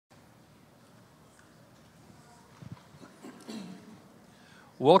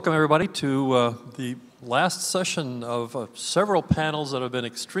Welcome everybody to the last session of several panels that have been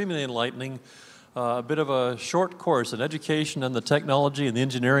extremely enlightening. A bit of a short course in education and the technology and the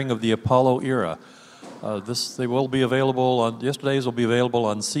engineering of the Apollo era. They will be available on, yesterday's will be available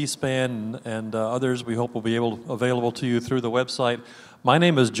on C-SPAN and others we hope will be available to you through the website. My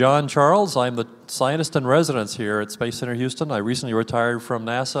name is John Charles. I'm the scientist in residence here at Space Center Houston. I recently retired from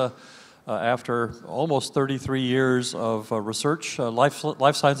NASA after almost 33 years of research,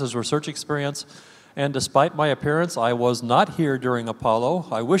 life sciences research experience. And despite my appearance, I was not here during Apollo.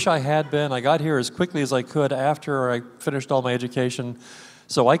 I wish I had been. I got here as quickly as I could after I finished all my education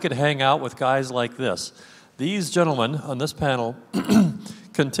so I could hang out with guys like this. These gentlemen on this panel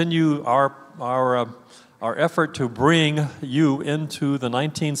continue our effort to bring you into the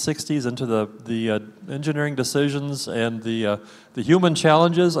 1960s, into the engineering decisions and the human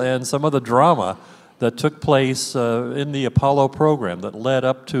challenges and some of the drama that took place in the Apollo program that led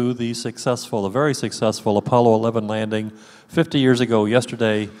up to the very successful Apollo 11 landing 50 years ago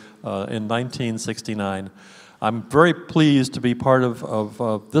yesterday in 1969. I'm very pleased to be part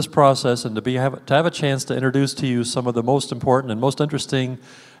of this process and to have a chance to introduce to you some of the most important and most interesting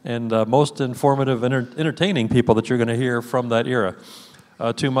and most informative and entertaining people that you're going to hear from that era.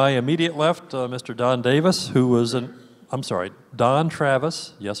 To my immediate left, Mr. Don Davis, Don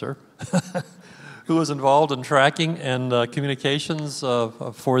Travis, yes sir, who was involved in tracking and communications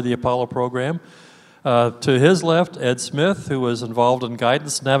for the Apollo program. To his left, Ed Smith, who was involved in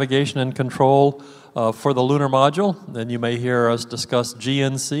guidance, navigation, and control for the lunar module. Then you may hear us discuss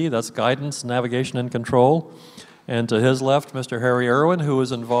GNC, that's guidance, navigation, and control. And to his left, Mr. Harry Erwin, who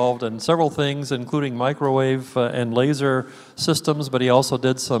was involved in several things, including microwave and laser systems, but he also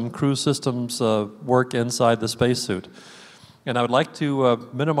did some crew systems work inside the spacesuit. And I would like to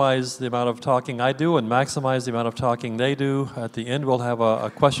minimize the amount of talking I do and maximize the amount of talking they do. At the end, we'll have a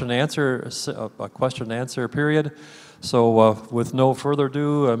question and answer period. So with no further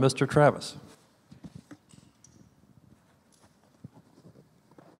ado, Mr. Travis.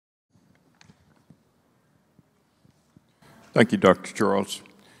 Thank you, Dr. Charles.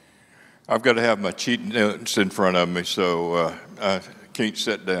 I've got to have my cheat notes in front of me, so I can't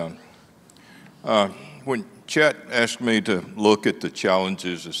sit down. When Chet asked me to look at the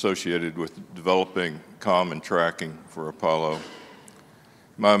challenges associated with developing comm and tracking for Apollo,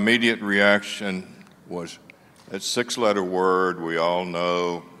 my immediate reaction was that six-letter word we all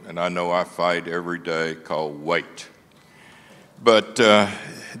know, and I know I fight every day, called wait. But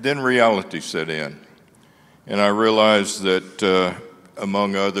then reality set in. And I realized that,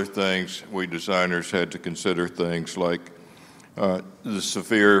 among other things, we designers had to consider things like the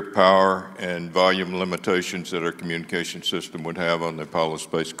severe power and volume limitations that our communication system would have on the Apollo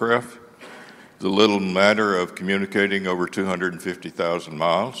spacecraft, the little matter of communicating over 250,000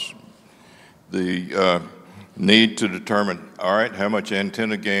 miles, the need to determine, all right, how much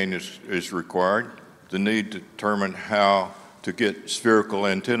antenna gain is required, the need to determine how to get spherical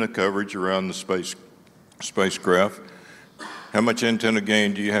antenna coverage around the spacecraft, how much antenna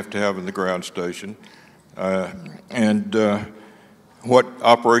gain do you have to have in the ground station, and what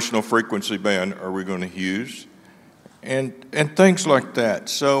operational frequency band are we going to use, and things like that.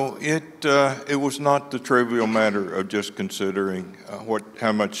 So it was not the trivial matter of just considering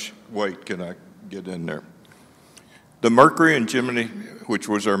how much weight can I get in there. The Mercury and Gemini, which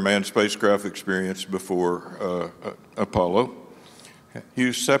was our manned spacecraft experience before Apollo,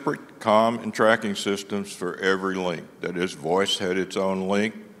 used separate comm and tracking systems for every link. That is, voice had its own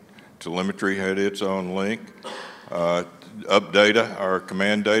link, telemetry had its own link, up data, our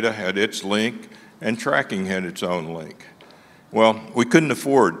command data, had its link, and tracking had its own link. Well, we couldn't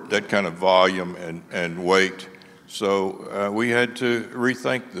afford that kind of volume and weight, so we had to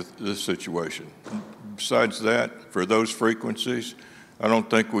rethink the situation. Besides that, for those frequencies, I don't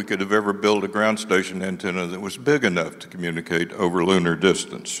think we could have ever built a ground station antenna that was big enough to communicate over lunar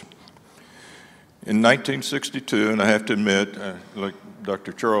distance. In 1962, and I have to admit, like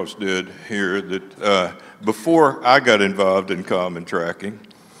Dr. Charles did here, that before I got involved in comm and tracking,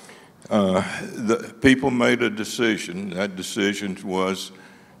 the people made a decision. That decision was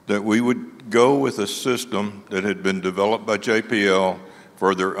that we would go with a system that had been developed by JPL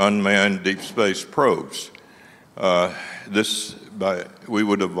for their unmanned deep space probes. We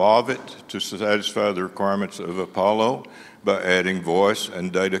would evolve it to satisfy the requirements of Apollo by adding voice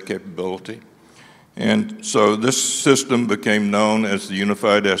and data capability. And so this system became known as the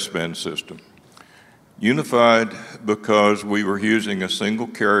Unified S-band system. Unified because we were using a single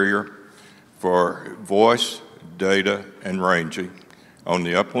carrier for voice, data, and ranging on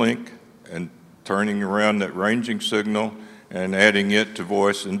the uplink, and turning around that ranging signal and adding it to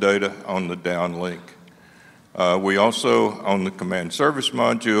voice and data on the downlink. We also, on the command service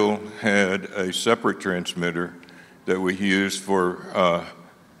module, had a separate transmitter that we used for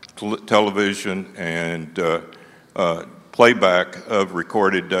television and playback of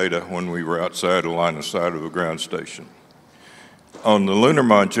recorded data when we were outside a line of sight of a ground station. On the lunar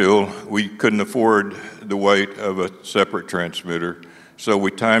module, we couldn't afford the weight of a separate transmitter, so we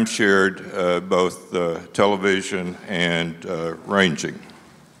time-shared both television and ranging.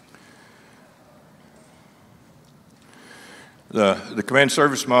 The command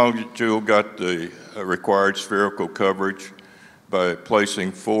service module got the required spherical coverage by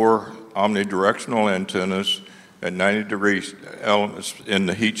placing 4 omnidirectional antennas at 90-degree elements in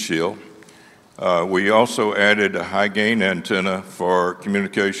the heat shield. We also added a high-gain antenna for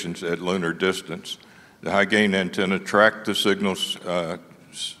communications at lunar distance. The high-gain antenna tracked the signals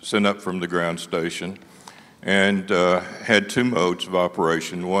sent up from the ground station and had 2 modes of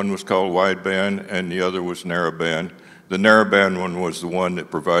operation. One was called wideband and the other was narrowband. The narrowband one was the one that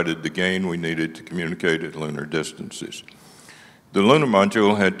provided the gain we needed to communicate at lunar distances. The lunar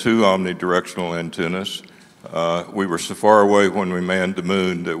module had 2 omnidirectional antennas. We were so far away when we manned the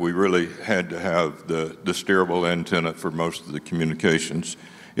moon that we really had to have the steerable antenna for most of the communications.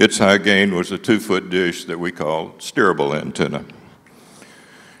 Its high gain was a 2-foot dish that we called steerable antenna.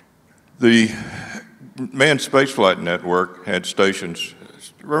 The manned spaceflight network had stations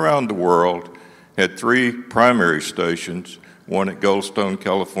around the world, had 3 primary stations, one at Goldstone,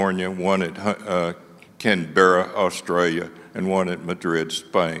 California, one at Canberra, Australia, and one at Madrid,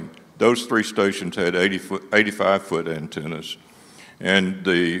 Spain. Those 3 stations had 85-foot antennas, and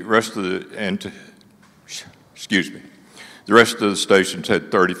the rest of the stations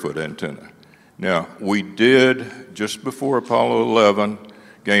had 30-foot antenna. Now, we did, just before Apollo 11,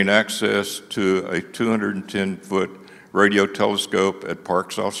 gain access to a 210-foot radio telescope at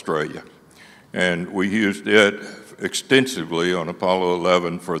Parkes, Australia, and we used it extensively on Apollo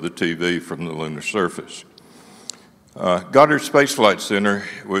 11 for the TV from the lunar surface. Goddard Space Flight Center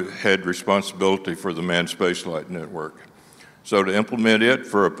had responsibility for the manned spaceflight network. So to implement it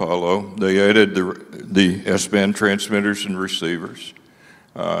for Apollo, they added the S-band transmitters and receivers.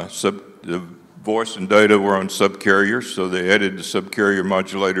 The voice and data were on subcarriers, so they added the subcarrier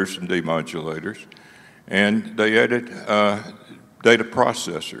modulators and demodulators. And they added data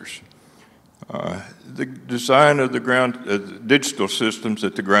processors. The design of the digital systems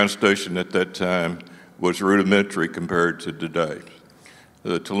at the ground station at that time was rudimentary compared to today.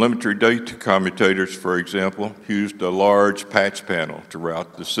 The telemetry data commutators, for example, used a large patch panel to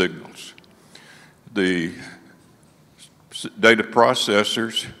route the signals. The data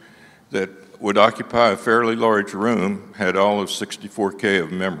processors that would occupy a fairly large room had all of 64K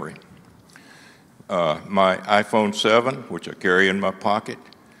of memory. My iPhone 7, which I carry in my pocket,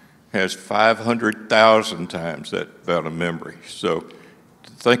 has 500,000 times that amount of memory. So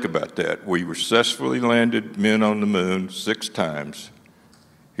think about that. We successfully landed men on the moon 6 times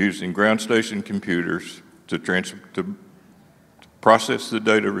using ground station computers to process the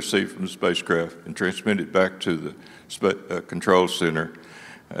data received from the spacecraft and transmit it back to the control center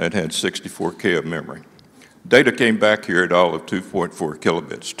and had 64K of memory. Data came back here at all of 2.4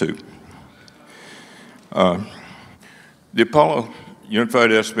 kilobits too. The Apollo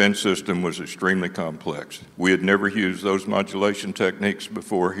Unified S-band system was extremely complex. We had never used those modulation techniques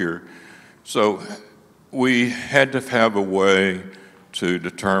before here. So we had to have a way to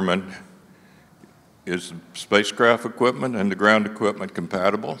determine, is the spacecraft equipment and the ground equipment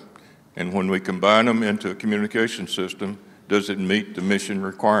compatible? And when we combine them into a communication system, does it meet the mission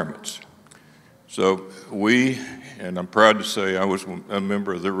requirements? So we, and I'm proud to say I was a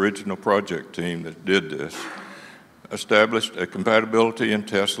member of the original project team that did this, established a compatibility and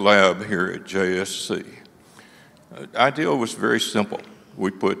test lab here at JSC. The idea was very simple.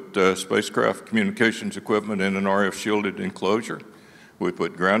 We put spacecraft communications equipment in an RF shielded enclosure. We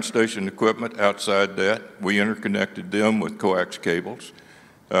put ground station equipment outside that. We interconnected them with coax cables.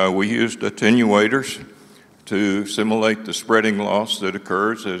 We used attenuators to simulate the spreading loss that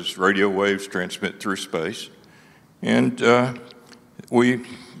occurs as radio waves transmit through space. And we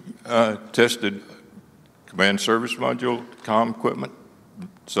tested command service module, comm equipment,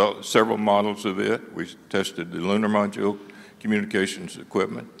 so several models of it. We tested the lunar module communications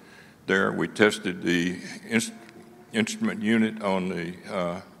equipment there. We tested the instrument unit on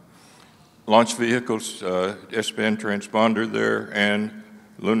the launch vehicles, S-band transponder there, and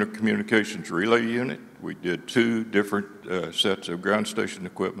lunar communications relay unit. We did 2 different sets of ground station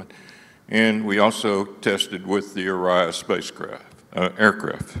equipment, and we also tested with the Orion spacecraft,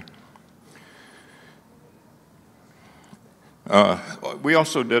 aircraft. We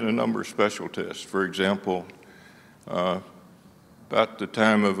also did a number of special tests. For example, about the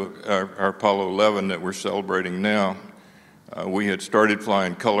time of our Apollo 11 that we're celebrating now, we had started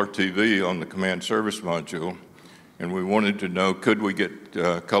flying color TV on the command service module, and we wanted to know, could we get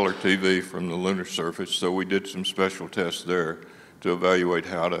color TV from the lunar surface? So we did some special tests there to evaluate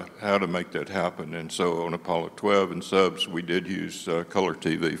how to make that happen. And so on Apollo 12 and subs, we did use color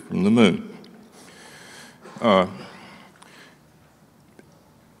TV from the moon.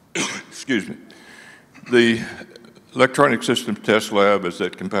 Excuse me. The Electronic Systems Test Lab, as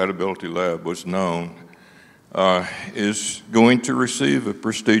that compatibility lab was known, is going to receive a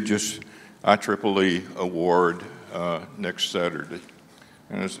prestigious IEEE award next Saturday.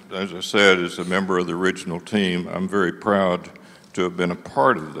 And as I said, as a member of the original team, I'm very proud to have been a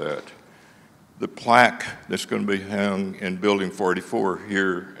part of that. The plaque that's going to be hung in Building 44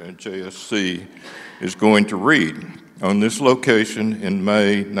 here at JSC is going to read, on this location in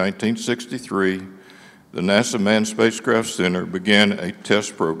May 1963, the NASA Manned Spacecraft Center began a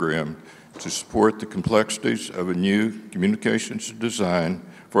test program to support the complexities of a new communications design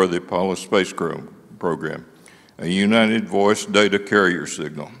for the Apollo space program, a United Voice Data Carrier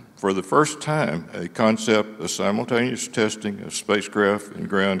Signal. For the first time, a concept of simultaneous testing of spacecraft and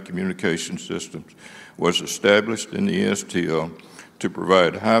ground communication systems was established in the ESTL to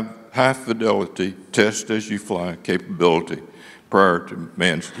provide high-fidelity test-as-you-fly capability prior to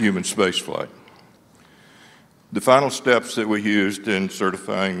manned human spaceflight. The final steps that we used in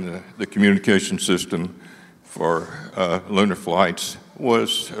certifying the communication system for lunar flights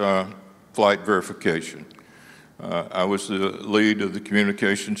was flight verification. I was the lead of the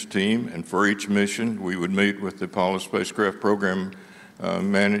communications team, and for each mission, we would meet with the Apollo spacecraft program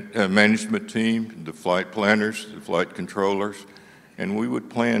management team, the flight planners, the flight controllers, and we would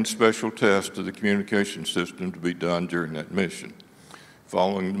plan special tests of the communication system to be done during that mission.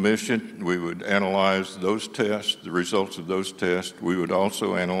 Following the mission, we would analyze those tests, the results of those tests. We would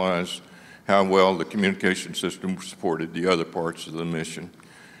also analyze how well the communication system supported the other parts of the mission.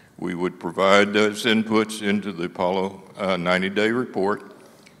 We would provide those inputs into the Apollo 90-day report,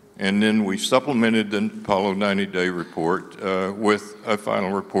 and then we supplemented the Apollo 90-day report with a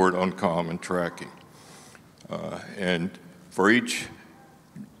final report on comm and tracking. And for each,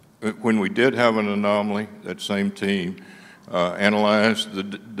 when we did have an anomaly, that same team analyzed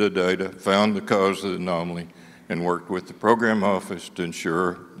the data, found the cause of the anomaly, and worked with the program office to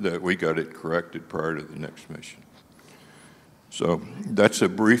ensure that we got it corrected prior to the next mission. So that's a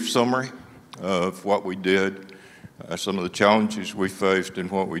brief summary of what we did, some of the challenges we faced,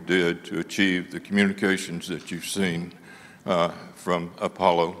 and what we did to achieve the communications that you've seen from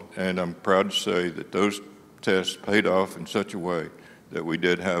Apollo. And I'm proud to say that those tests paid off in such a way that we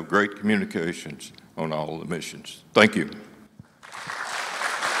did have great communications on all of the missions. Thank you.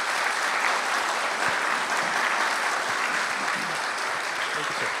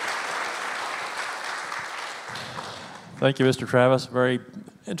 Thank you, Mr. Travis. Very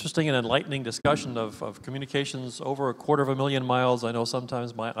interesting and enlightening discussion of communications over 250,000 miles. I know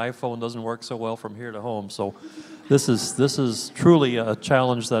sometimes my iPhone doesn't work so well from here to home, so this is truly a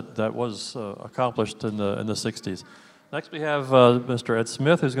challenge that was accomplished in the 60s. Next we have Mr. Ed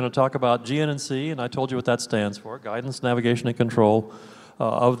Smith, who's going to talk about GNC, and I told you what that stands for, Guidance, Navigation, and Control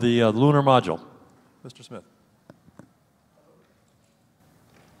of the Lunar Module. Mr. Smith.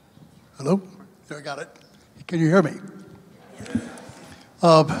 Hello? There, I got it. Can you hear me?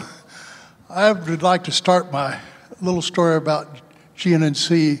 I would like to start my little story about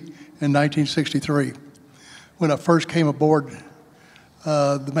GNC in 1963, when I first came aboard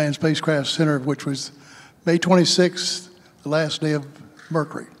the Manned Spacecraft Center, which was May 26th, the last day of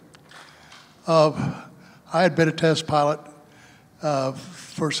Mercury. I had been a test pilot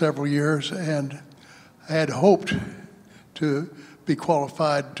for several years, and I had hoped to be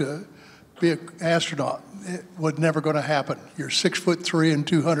qualified to be an astronaut. It was never going to happen. You're 6'3" and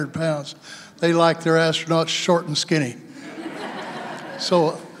 200 pounds. They like their astronauts short and skinny.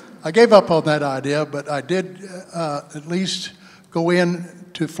 So I gave up on that idea, but I did at least go in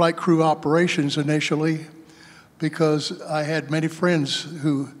to flight crew operations initially, because I had many friends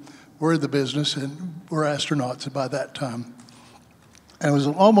who were in the business and were astronauts by that time. And it was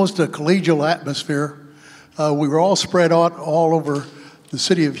almost a collegial atmosphere. We were all spread out all over the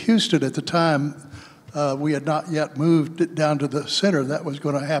city of Houston at the time. We had not yet moved down to the center. That was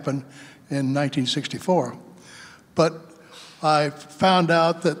going to happen in 1964. But I found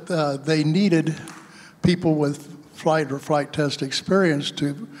out that they needed people with flight or flight test experience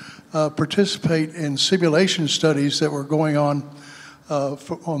to participate in simulation studies that were going on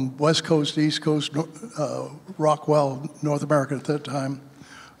on West Coast, East Coast, Rockwell, North America at that time,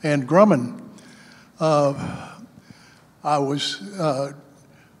 and Grumman. I was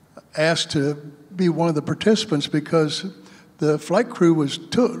asked to be one of the participants because the flight crew was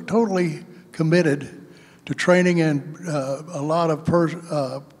totally committed to training and a lot of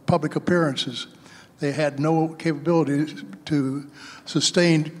public appearances. They had no capability to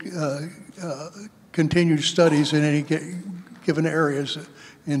sustain continued studies in any given areas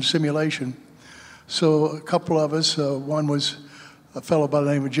in simulation. So a couple of us, one was a fellow by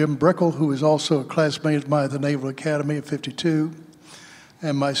the name of Jim Brickle, who was also a classmate of mine at the Naval Academy of '52,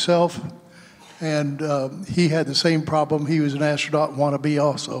 and myself. And he had the same problem. He was an astronaut wannabe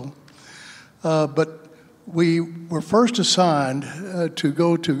also. But we were first assigned to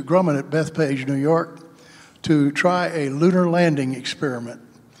go to Grumman at Bethpage, New York, to try a lunar landing experiment.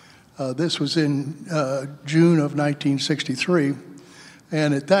 This was in June of 1963.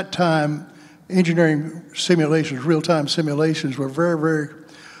 And at that time, engineering simulations, real-time simulations, were very, very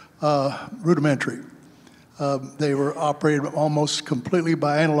rudimentary. They were operated almost completely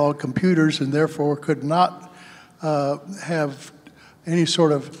by analog computers and therefore could not have any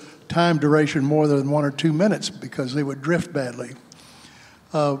sort of time duration more than 1 or 2 minutes because they would drift badly.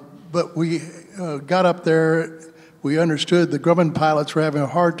 But we got up there. We understood the Grumman pilots were having a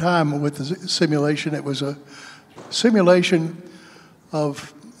hard time with the simulation. It was a simulation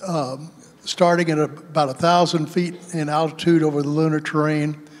of starting at about 1,000 feet in altitude over the lunar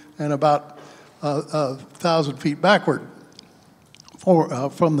terrain and about 1,000 feet backward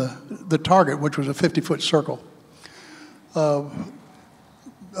from the target, which was a 50-foot circle.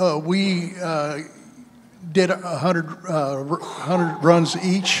 We did 100 runs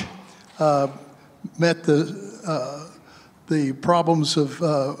each, met the problems of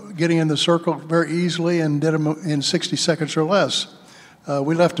getting in the circle very easily and did them in 60 seconds or less.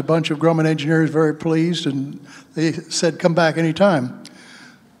 We left a bunch of Grumman engineers very pleased, and they said, come back anytime.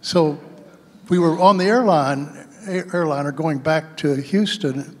 So we were on the airliner going back to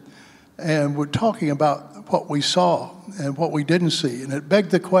Houston, and we're talking about what we saw and what we didn't see. And it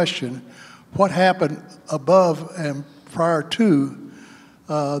begged the question, what happened above and prior to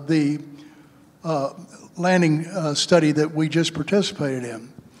the landing study that we just participated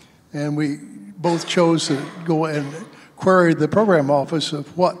in? And we both chose to go and query the program office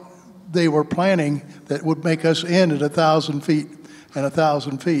of what they were planning that would make us end at 1,000 feet and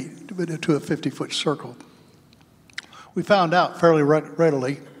 1,000 feet to a 50-foot circle. We found out fairly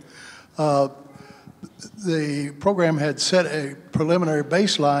readily. The program had set a preliminary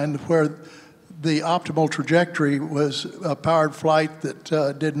baseline where the optimal trajectory was a powered flight that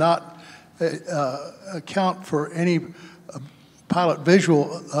did not account for any pilot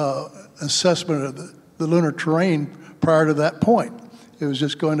visual assessment of the lunar terrain prior to that point. It was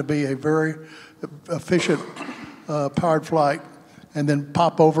just going to be a very efficient powered flight and then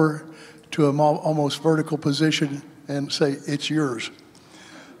pop over to an almost vertical position and say, it's yours.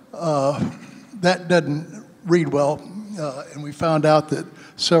 That doesn't read well, and we found out that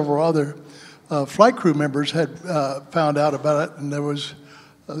several other flight crew members had found out about it, and there was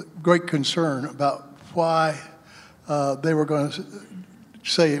a great concern about why they were going to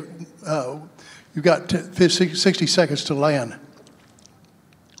say, you've got 60 seconds to land.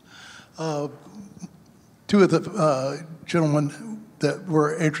 Two of the gentlemen that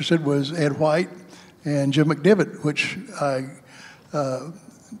were interested was Ed White and Jim McDivitt, which I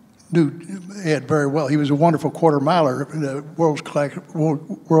knew Ed very well. He was a wonderful quarter miler, a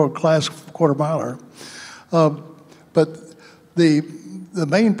world-class quarter miler. But the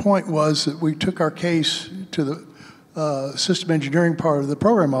main point was that we took our case to the system engineering part of the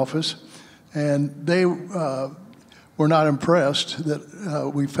program office, and they were not impressed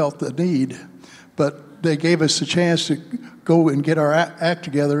that we felt the need, but they gave us the chance to go and get our act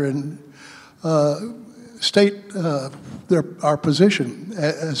together and state our position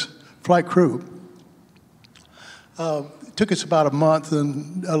as flight crew. It took us about a month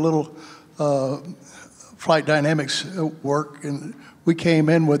and a little flight dynamics work, and we came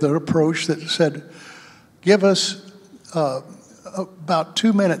in with an approach that said, give us about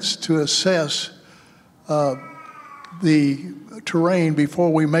 2 minutes to assess the terrain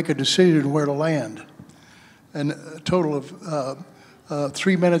before we make a decision where to land. And a total of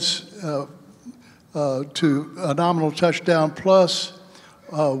 3 minutes to a nominal touchdown plus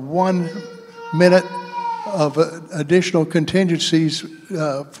 1 minute of additional contingencies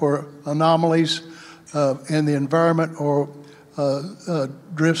for anomalies in the environment or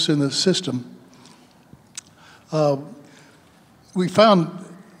drifts in the system. We found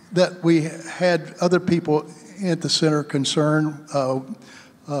that we had other people at the center concern,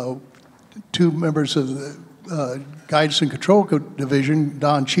 two members of the Guidance and Control Division,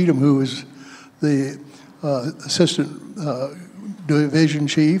 Don Cheatham, who is the Assistant Division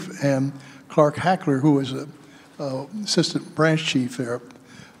Chief, and Clark Hackler, who was a Assistant Branch Chief there,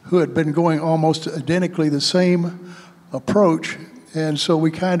 who had been going almost identically the same approach. And so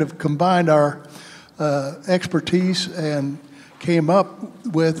we kind of combined our expertise and came up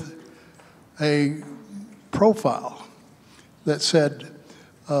with a profile that said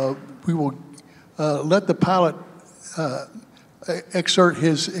we will let the pilot exert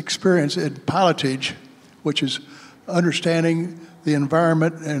his experience in pilotage, which is understanding the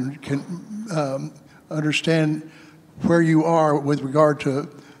environment and can understand where you are with regard to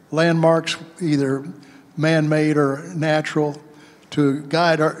landmarks, either man-made or natural, to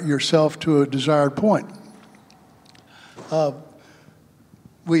guide yourself to a desired point.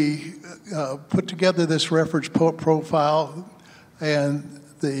 We put together this reference profile, and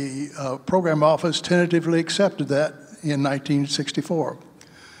the program office tentatively accepted that in 1964.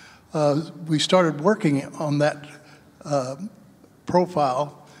 We started working on that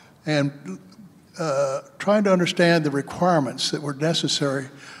profile and trying to understand the requirements that were necessary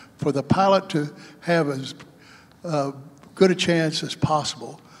for the pilot to have as good a chance as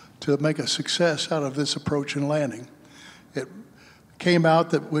possible to make a success out of this approach and landing. It came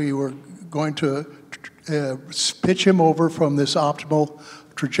out that we were going to pitch him over from this optimal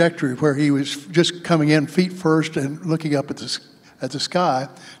trajectory where he was just coming in feet first and looking up at the sky,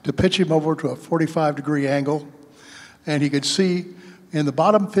 to pitch him over to a 45-degree angle, and he could see in the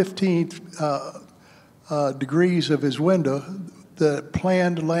bottom 15 degrees of his window the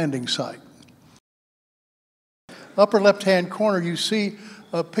planned landing site. Upper left-hand corner, you see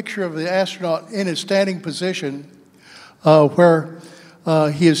a picture of the astronaut in his standing position where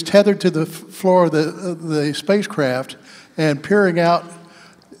he is tethered to the floor of the spacecraft and peering out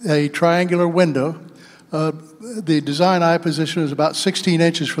a triangular window. The design eye position is about 16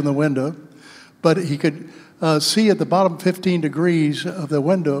 inches from the window, but he could see at the bottom 15 degrees of the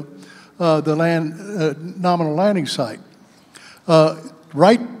window the nominal landing site.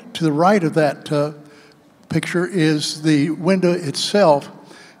 Right to the right of that picture is the window itself,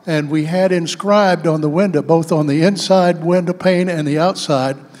 and we had inscribed on the window, both on the inside window pane and the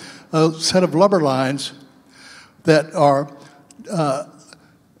outside, a set of lubber lines that are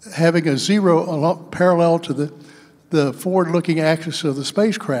having a zero parallel to the forward-looking axis of the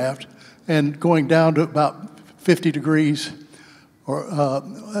spacecraft and going down to about 50 degrees or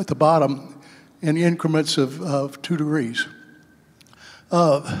at the bottom in increments of 2 degrees.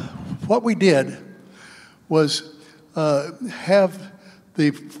 What we did was have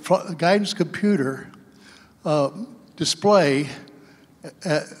the guidance computer display,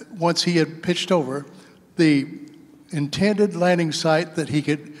 once he had pitched over, the intended landing site that he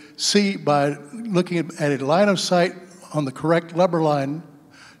could see by looking at a line of sight on the correct lubber line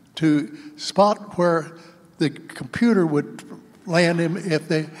to spot where the computer would land him if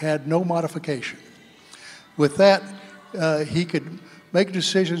they had no modification. With that, he could make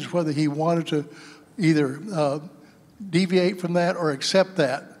decisions whether he wanted to either deviate from that or accept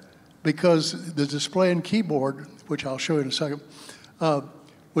that, because the display and keyboard, which I'll show you in a second,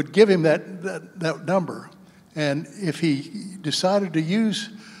 would give him that number. And if he decided to use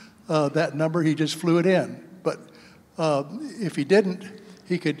that number, he just flew it in. But if he didn't,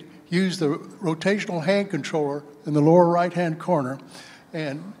 he could use the rotational hand controller in the lower right-hand corner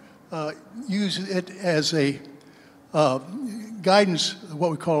and use it as a guidance,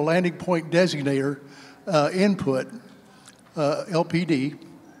 what we call a landing point designator input, LPD,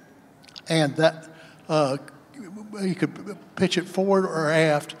 and that you could pitch it forward or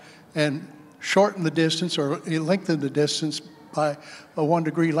aft and shorten the distance or lengthen the distance by a 1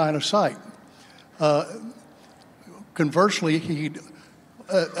 degree line of sight. Conversely, he'd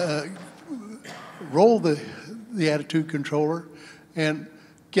roll the attitude controller and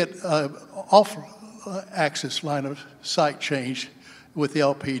get off axis line of sight changed with the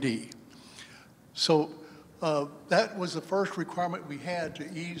LPD. So that was the first requirement we had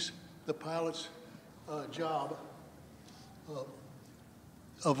to ease the pilot's job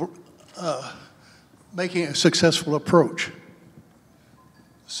of making a successful approach.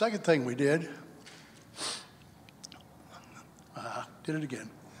 The second thing we did, did it again.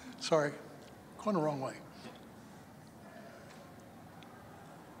 Sorry, going the wrong way.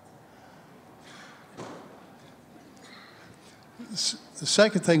 The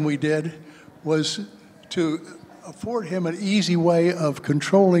second thing we did was to afford him an easy way of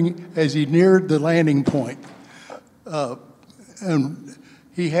controlling as he neared the landing point. And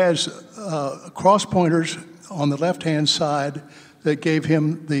he has cross pointers on the left-hand side that gave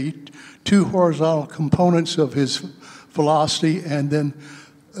him the two horizontal components of his velocity, and then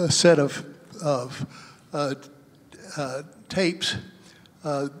a set of tapes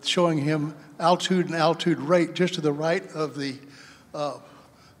showing him altitude and altitude rate just to the right of the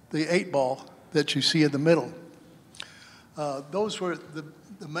 8-ball that you see in the middle. Those were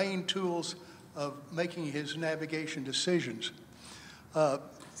the main tools of making his navigation decisions.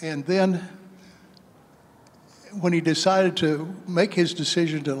 And then when he decided to make his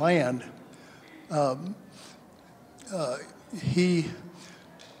decision to land, he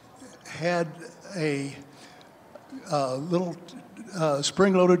had a little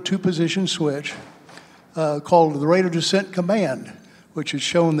spring-loaded two-position switch called the rate of descent command, which is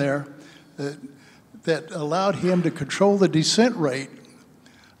shown there, that allowed him to control the descent rate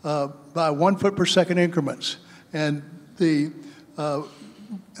by 1 foot per second increments. And the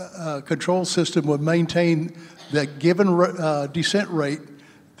control system would maintain that given descent rate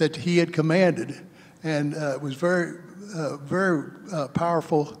that he had commanded. And it was very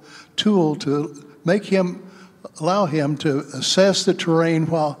powerful tool to allow him to assess the terrain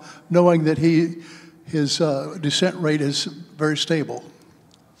while knowing that his descent rate is very stable.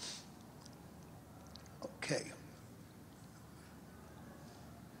 Okay.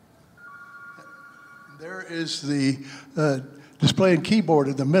 There is the display and keyboard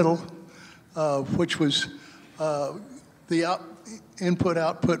in the middle, which was the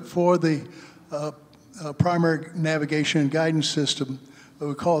input-output for the primary navigation and guidance system.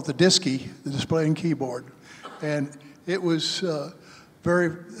 We call it the DISCI, the display and keyboard. And it was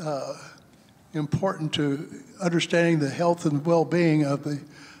very important to understanding the health and well-being of the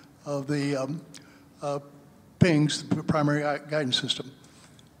PINGs, the primary guidance system.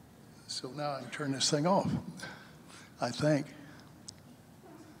 So now I can turn this thing off, I think.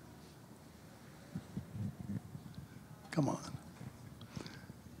 Come on.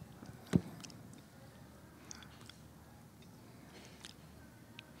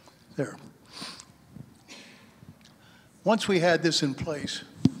 There. Once we had this in place,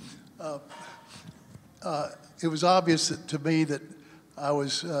 it was obvious to me that I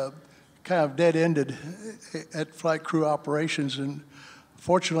was kind of dead-ended at flight crew operations, and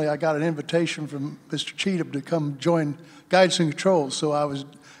fortunately I got an invitation from Mr. Cheatham to come join guidance and controls, so I was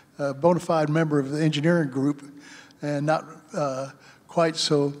a bona fide member of the engineering group and not quite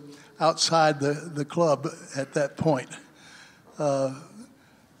so outside the club at that point.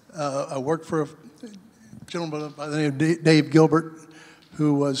 I worked for a gentleman by the name of Dave Gilbert,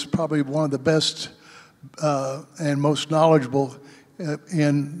 who was probably one of the best and most knowledgeable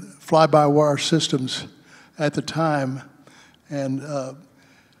in fly-by-wire systems at the time. And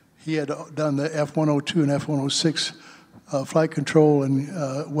he had done the F-102 and F-106 flight control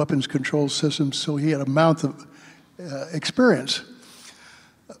and weapons control systems, so he had a amount of experience.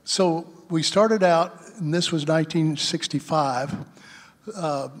 So we started out, and this was 1965,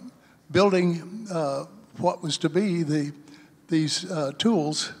 building what was to be these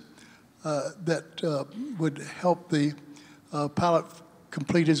tools that would help the pilot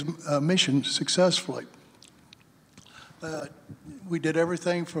complete his mission successfully. We did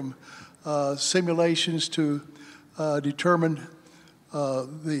everything from simulations to determine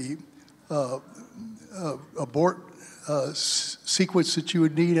the abort sequence that you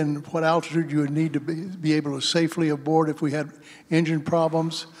would need and what altitude you would need to be able to safely abort if we had engine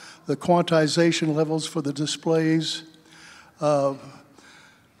problems, the quantization levels for the displays,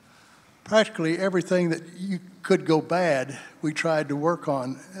 practically everything that you could go bad, we tried to work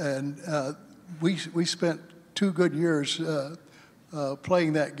on. And we spent 2 good years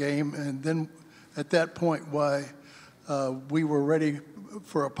playing that game, and then at that point we were ready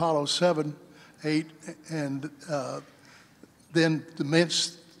for Apollo 7, 8, and then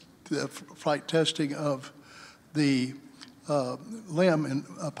commenced the flight testing of the LEM in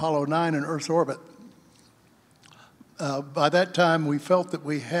Apollo 9 in Earth orbit. By that time, we felt that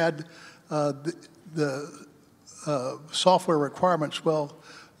we had the software requirements well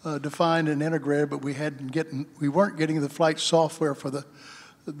defined and integrated, but we weren't getting the flight software for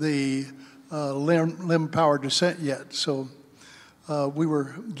the LEM powered descent yet. So we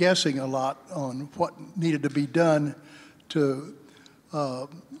were guessing a lot on what needed to be done to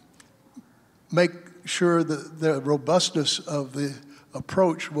make sure that the robustness of the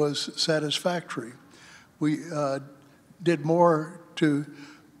approach was satisfactory. We did more to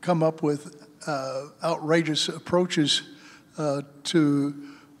come up with outrageous approaches to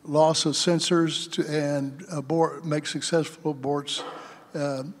loss of sensors and make successful aborts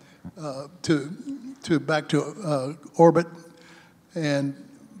to back to orbit. And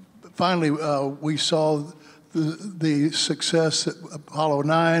finally, we saw the success that Apollo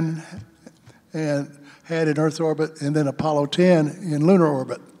 9 and had in Earth orbit, and then Apollo 10 in lunar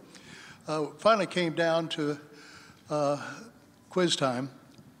orbit. Finally came down to quiz time,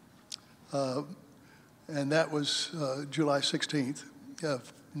 and that was July 16th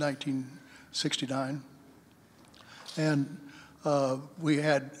of 1969. And we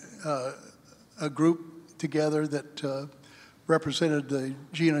had a group together that represented the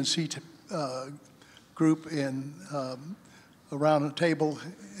GNC group in around a table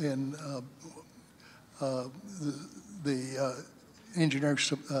in the engineering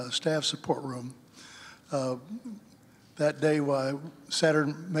staff support room. That day,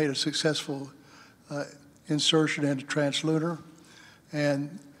 Saturn made a successful insertion into translunar,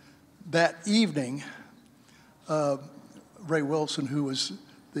 and that evening, Ray Wilson, who was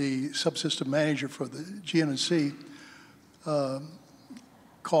the subsystem manager for the GNC,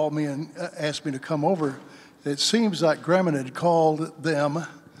 called me and asked me to come over. It seems like Grumman had called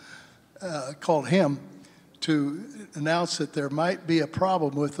him to announce that there might be a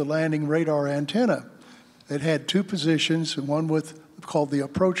problem with the landing radar antenna. It had two positions, and one called the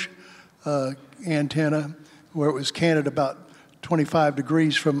approach antenna, where it was canted about 25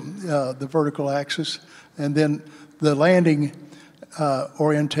 degrees from the vertical axis, and then the landing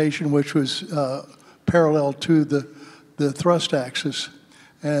orientation, which was parallel to the thrust axis.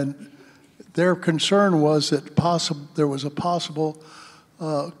 And their concern was that there was a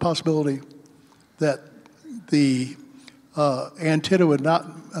possibility that the antenna would not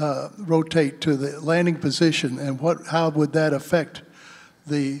rotate to the landing position, and how would that affect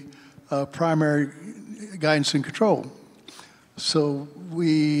the primary guidance and control. So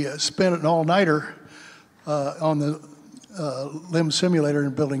we spent an all-nighter on the LIM simulator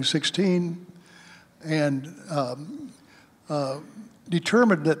in Building 16, and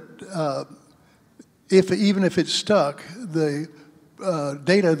determined that even if it stuck, the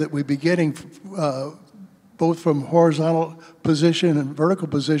data that we'd be getting both from horizontal position and vertical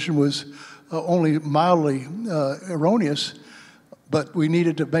position was only mildly erroneous, but we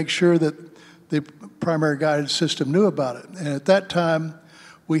needed to make sure that the primary guidance system knew about it. And at that time,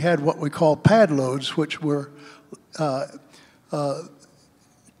 we had what we call pad loads, which were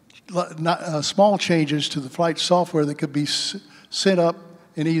small changes to the flight software that could be sent up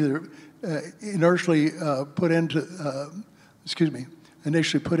and either initially put into the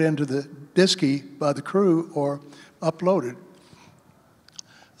diski by the crew or uploaded.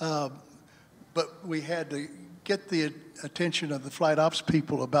 But we had to get the attention of the flight ops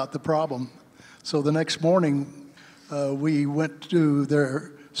people about the problem. So the next morning, we went to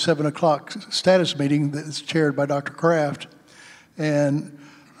their 7 o'clock status meeting that's chaired by Dr. Kraft, and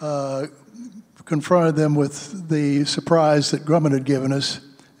confronted them with the surprise that Grumman had given us.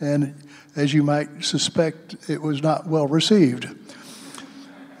 And as you might suspect, it was not well received.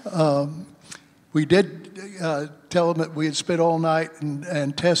 We did tell them that we had spent all night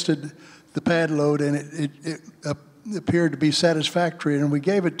and tested the pad load, and it appeared to be satisfactory, and we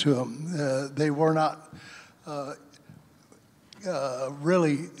gave it to them. They were not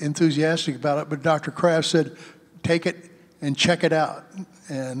really enthusiastic about it, but Dr. Kraft said, take it and check it out.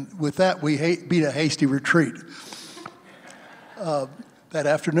 And with that, we beat a hasty retreat. That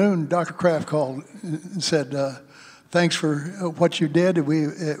afternoon, Dr. Kraft called and said, thanks for what you did.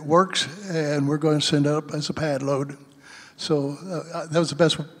 It works, and we're going to send it up as a pad load. So that was the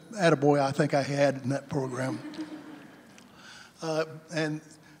best attaboy I think I had in that program. And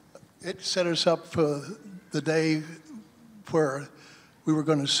it set us up for the day where we were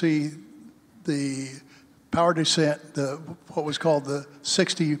going to see the power descent, what was called the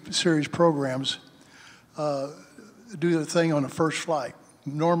 60 series programs, do the thing on the first flight.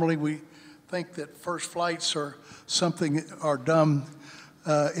 Normally we think that first flights are done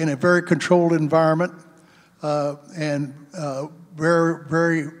in a very controlled environment and very,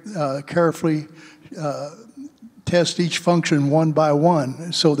 very carefully test each function one by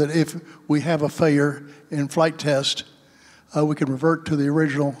one, so that if we have a failure in flight test, we can revert to the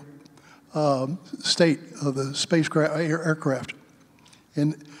original state of the spacecraft aircraft.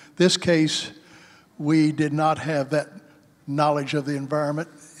 In this case, we did not have that knowledge of the environment.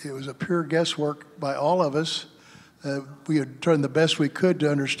 It was a pure guesswork by all of us. We had done the best we could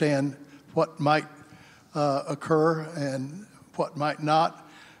to understand what might occur and what might not.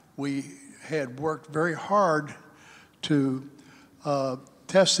 We had worked very hard to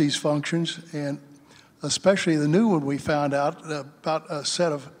test these functions, and especially the new one we found out about a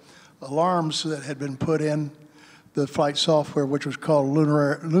set of alarms that had been put in the flight software, which was called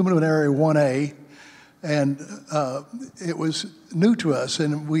Luminary 1A, and it was new to us,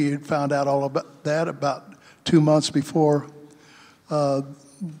 and we had found out all about that about 2 months before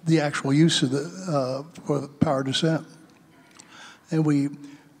the actual use of the for the power descent. And we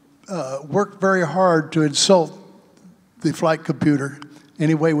worked very hard to insult the flight computer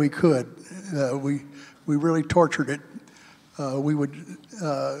any way we could. We really tortured it. We would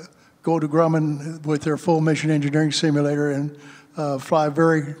go to Grumman with their full mission engineering simulator and fly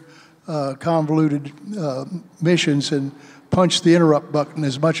very convoluted missions and punch the interrupt button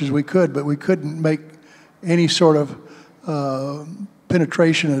as much as we could, but we couldn't make any sort of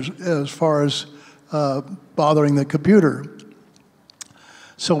penetration as far as bothering the computer.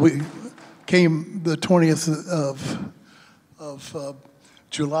 So we came the 20th of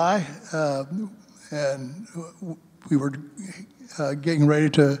July, and we were getting ready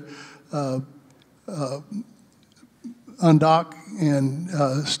to undock and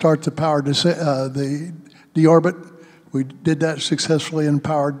start the power descent, the deorbit. We did that successfully, and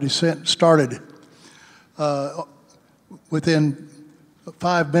power descent started. Within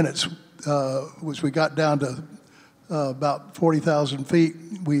 5 minutes, as we got down to about 40,000 feet,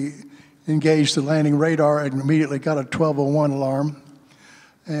 we engaged the landing radar and immediately got a 1201 alarm.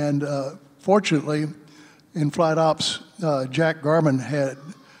 And fortunately, in flight ops, Jack Garman had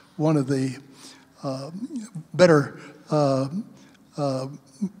one of the better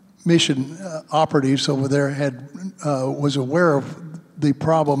mission operatives over there, was aware of the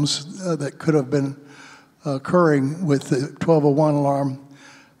problems that could have been occurring with the 1201 alarm,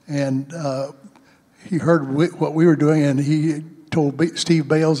 and he heard what we were doing, and he told Steve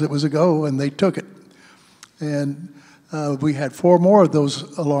Bales it was a go, and they took it. And we had 4 more of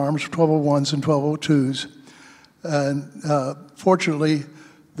those alarms, 1201s and 1202s, and fortunately,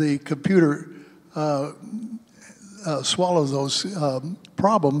 the computer swallowed those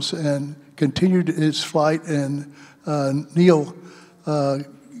problems and continued its flight, and Neil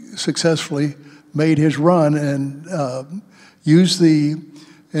successfully made his run and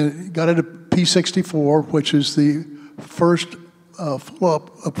got it a P-64, which is the first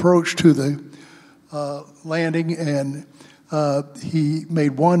full-up approach to the landing, and he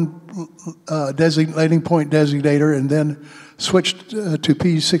made one landing point designator and then switched to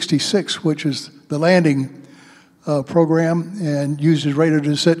P-66, which is the landing program, and used his radar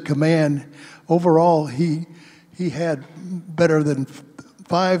descent command. Overall, he had better than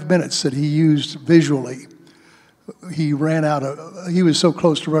 5 minutes that he used visually. He was so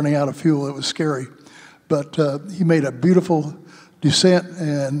close to running out of fuel, it was scary. But he made a beautiful descent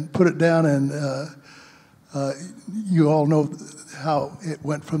and put it down, and you all know how it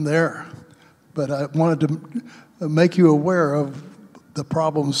went from there. But I wanted to make you aware of the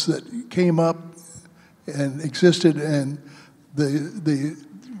problems that came up and existed, and the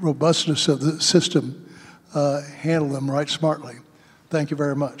robustness of the system handled them right smartly. Thank you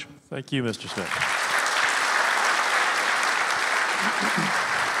very much. Thank you, Mr. Smith.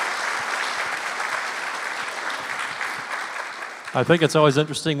 I think it's always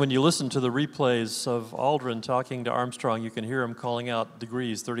interesting when you listen to the replays of Aldrin talking to Armstrong. You can hear him calling out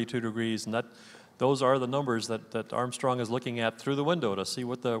degrees, 32 degrees, and those are the numbers that Armstrong is looking at through the window to see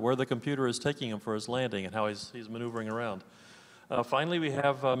where the computer is taking him for his landing and how he's maneuvering around. Finally, we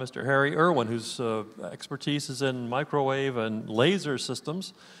have Mr. Harry Erwin, whose expertise is in microwave and laser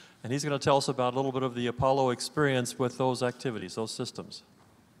systems, and he's going to tell us about a little bit of the Apollo experience with those activities, those systems.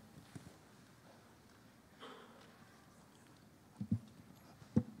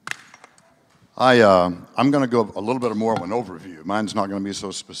 I'm going to go a little bit more of an overview. Mine's not going to be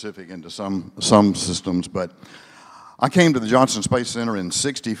so specific into some systems, but I came to the Johnson Space Center in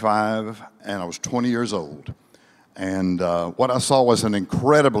 '65, and I was 20 years old. And what I saw was an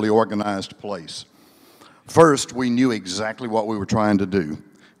incredibly organized place. First, we knew exactly what we were trying to do: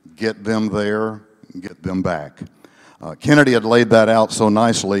 get them there, get them back. Kennedy had laid that out so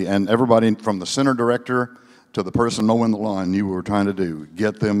nicely, and everybody from the center director to the person mowing the lawn knew what we were trying to do: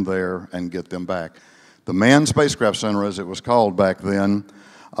 get them there and get them back. The Manned Spacecraft Center, as it was called back then,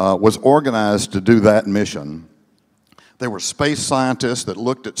 was organized to do that mission. There were space scientists that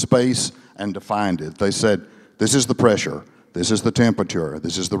looked at space and defined it. They said, this is the pressure, this is the temperature,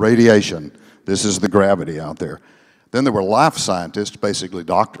 this is the radiation, this is the gravity out there. Then there were life scientists, basically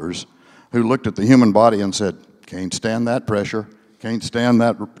doctors, who looked at the human body and said, can't stand that pressure, can't stand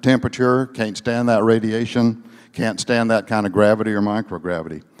that temperature, can't stand that radiation, can't stand that kind of gravity or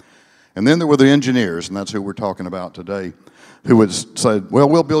microgravity. And then there were the engineers, and that's who we're talking about today, who would say, well,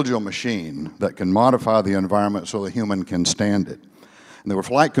 we'll build you a machine that can modify the environment so the human can stand it. And there were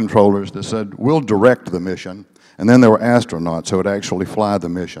flight controllers that said, we'll direct the mission. And then there were astronauts who would actually fly the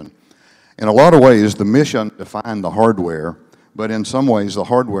mission. In a lot of ways, the mission defined the hardware, but in some ways the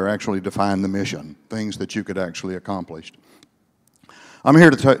hardware actually defined the mission, things that you could actually accomplish. I'm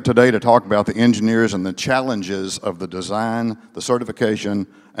here today to talk about the engineers and the challenges of the design, the certification,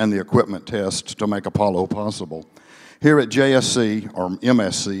 and the equipment tests to make Apollo possible. Here at JSC, or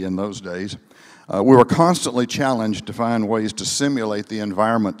MSC in those days, we were constantly challenged to find ways to simulate the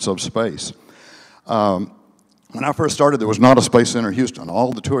environments of space. When I first started, there was not a Space Center Houston.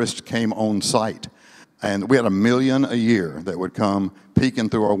 All the tourists came on site. And we had 1 million a year that would come peeking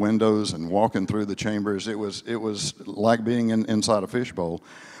through our windows and walking through the chambers. It was like being inside a fishbowl.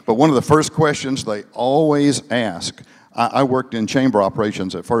 But one of the first questions they always ask, I worked in chamber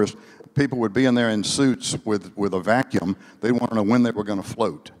operations at first. People would be in there in suits with a vacuum. They want to know when they were going to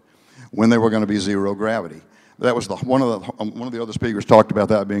float, when they were going to be zero gravity. That was one of the other speakers talked about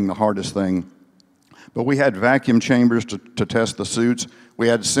that being the hardest thing. But we had vacuum chambers to test the suits. We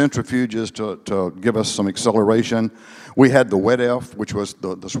had centrifuges to give us some acceleration. We had the wet F, which was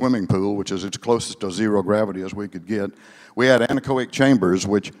the swimming pool, which is as closest to zero gravity as we could get. We had anechoic chambers,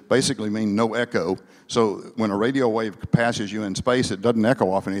 which basically mean no echo. So when a radio wave passes you in space, it doesn't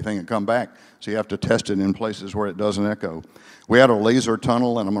echo off anything and come back. So you have to test it in places where it doesn't echo. We had a laser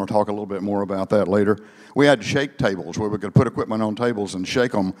tunnel, and I'm going to talk a little bit more about that later. We had shake tables where we could put equipment on tables and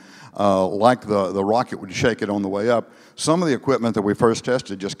shake them like the rocket would shake it on the way up. Some of the equipment that we first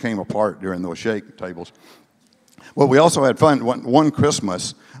tested just came apart during those shake tables. Well, we also had fun. One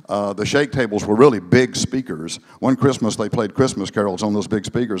Christmas, the shake tables were really big speakers. One Christmas, they played Christmas carols on those big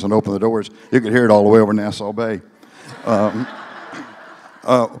speakers and opened the doors. You could hear it all the way over Nassau Bay.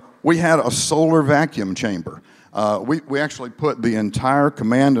 We had a solar vacuum chamber. We actually put the entire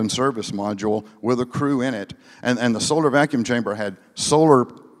command and service module with a crew in it, and the solar vacuum chamber had solar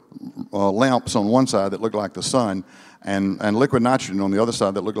lamps on one side that looked like the sun, and liquid nitrogen on the other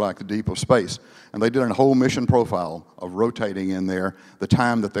side that looked like the deep of space. And they did a whole mission profile of rotating in there, the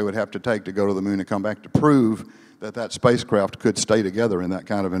time that they would have to take to go to the moon and come back to prove that that spacecraft could stay together in that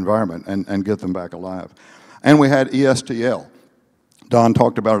kind of environment and get them back alive. And we had ESTL. Don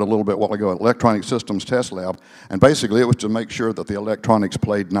talked about it a little bit while ago, Electronic Systems Test Lab, and basically it was to make sure that the electronics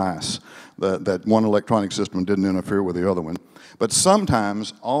played nice, that one electronic system didn't interfere with the other one. But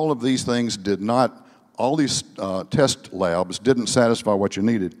sometimes all of these things all these test labs didn't satisfy what you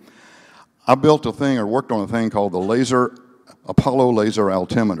needed. I built a thing, or worked on a thing called the Apollo Laser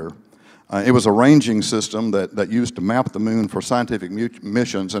Altimeter. It was a ranging system that used to map the moon for scientific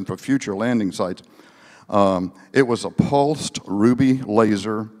missions and for future landing sites. It was a pulsed ruby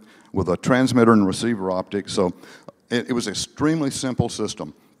laser with a transmitter and receiver optics, so it was an extremely simple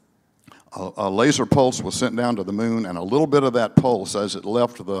system. A laser pulse was sent down to the moon, and a little bit of that pulse, as it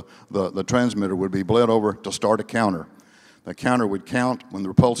left the transmitter, would be bled over to start a counter. The counter would count. When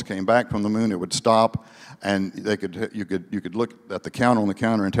the pulse came back from the moon, it would stop, and you could look at the count on the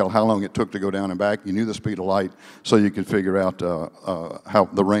counter and tell how long it took to go down and back. You knew the speed of light, so you could figure out how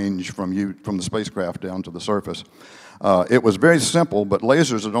the range from the spacecraft down to the surface. It was very simple, but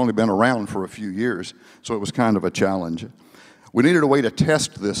lasers had only been around for a few years, so it was kind of a challenge. We needed a way to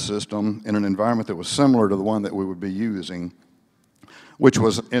test this system in an environment that was similar to the one that we would be using, which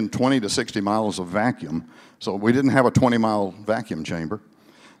was in 20 to 60 miles of vacuum. So we didn't have a 20-mile vacuum chamber.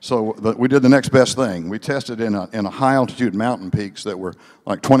 So we did the next best thing. We tested in a high-altitude mountain peaks that were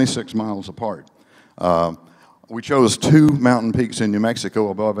like 26 miles apart. We chose 2 mountain peaks in New Mexico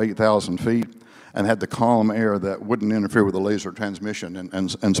above 8,000 feet and had the calm air that wouldn't interfere with the laser transmission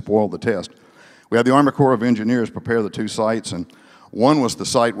and spoil the test. We had the Army Corps of Engineers prepare the 2 sites, and one was the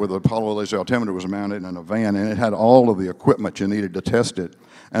site where the Apollo laser altimeter was mounted in a van, and it had all of the equipment you needed to test it.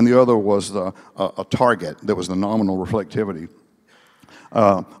 And the other was a target that was the nominal reflectivity.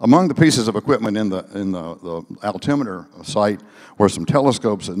 Among the pieces of equipment in the altimeter site were some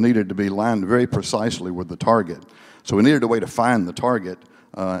telescopes that needed to be lined very precisely with the target. So we needed a way to find the target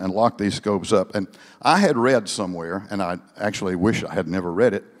and lock these scopes up. And I had read somewhere, and I actually wish I had never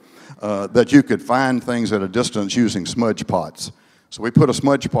read it, that you could find things at a distance using smudge pots. So we put a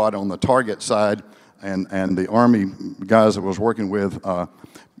smudge pot on the target side, and the Army guys that I was working with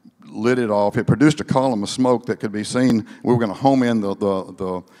lit it off. It produced a column of smoke that could be seen. We were going to home in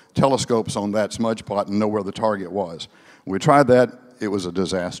the telescopes on that smudge pot and know where the target was. We tried that. It was a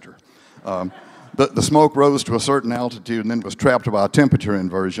disaster. The smoke rose to a certain altitude and then was trapped by a temperature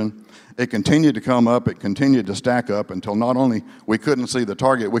inversion. It continued to come up. It continued to stack up until not only we couldn't see the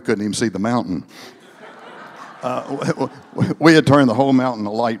target, we couldn't even see the mountain. We had turned the whole mountain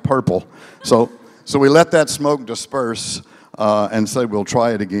a light purple. So we let that smoke disperse and said we'll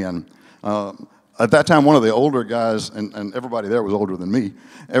try it again. At that time, one of the older guys, and everybody there was older than me,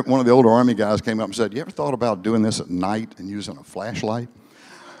 one of the older Army guys came up and said, "You ever thought about doing this at night and using a flashlight?"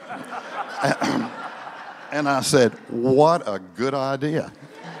 And I said, "What a good idea."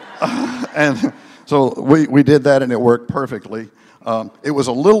 And so we did that, and it worked perfectly. It was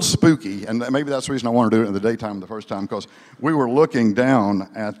a little spooky, and maybe that's the reason I wanted to do it in the daytime the first time, because we were looking down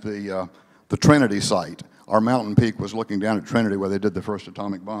at the Trinity site. Our mountain peak was looking down at Trinity where they did the first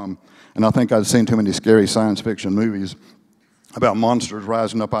atomic bomb, and I think I'd seen too many scary science fiction movies about monsters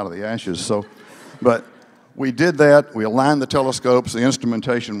rising up out of the ashes. But we did that. We aligned the telescopes. The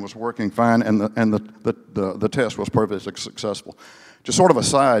instrumentation was working fine, and the test was perfectly successful. Just sort of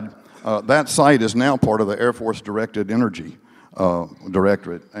aside, that site is now part of the Air Force Directed Energy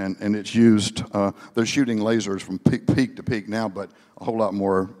Directorate, and it's used. They're shooting lasers from peak to peak now, but a whole lot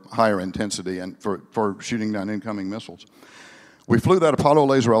more higher intensity, and for shooting down incoming missiles. We flew that Apollo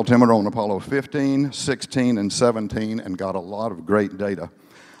laser altimeter on Apollo 15, 16, and 17, and got a lot of great data.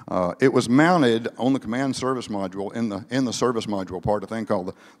 It was mounted on the command service module in the service module part, a thing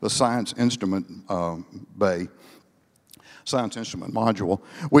called the Science Instrument Bay. Science Instrument Module.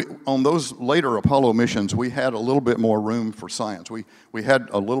 On those later Apollo missions, we had a little bit more room for science. We had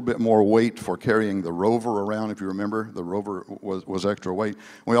a little bit more weight for carrying the rover around, if you remember. The rover was extra weight.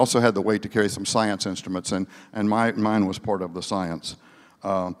 We also had the weight to carry some science instruments, and mine was part of the science.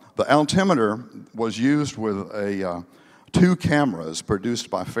 The altimeter was used with two cameras produced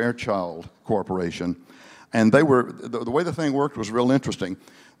by Fairchild Corporation, and they were, the way the thing worked was real interesting.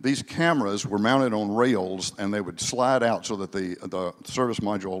 These cameras were mounted on rails, and they would slide out so that the service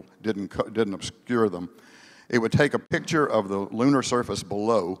module didn't obscure them. It would take a picture of the lunar surface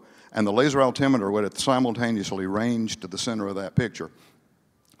below, and the laser altimeter would simultaneously range to the center of that picture.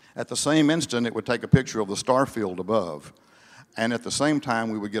 At the same instant, it would take a picture of the star field above, and at the same time,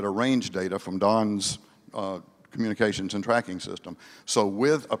 we would get a range data from Don's communications and tracking system. So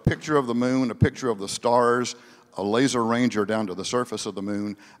with a picture of the moon, a picture of the stars, a laser ranger down to the surface of the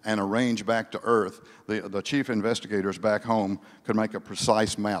moon, and a range back to Earth, the chief investigators back home could make a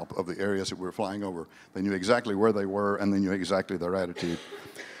precise map of the areas that we were flying over. They knew exactly where they were, and they knew exactly their attitude.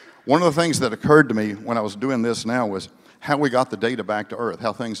 One of the things that occurred to me when I was doing this now was how we got the data back to Earth,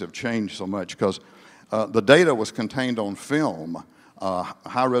 how things have changed so much, because the data was contained on film,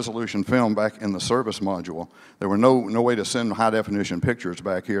 high-resolution film back in the service module. There were no way to send high-definition pictures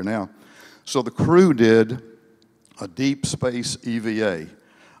back here now. So the crew did a deep space EVA.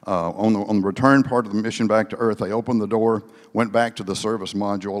 On the return part of the mission back to Earth, they opened the door, went back to the service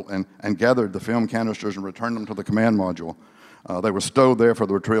module, and gathered the film canisters and returned them to the command module. They were stowed there for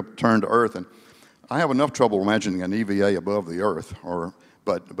the return to Earth, and I have enough trouble imagining an EVA above the Earth,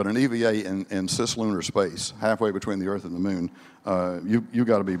 but an EVA in cislunar space, halfway between the Earth and the Moon. You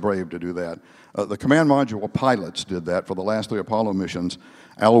got to be brave to do that. The command module pilots did that for the last 3 Apollo missions.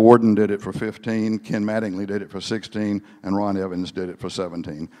 Al Warden did it for 15, Ken Mattingly did it for 16, and Ron Evans did it for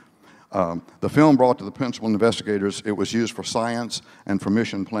 17. The film brought to the principal investigators, it was used for science and for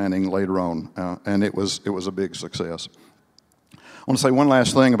mission planning later on, and it was a big success. I want to say one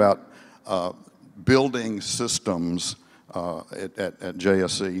last thing about building systems at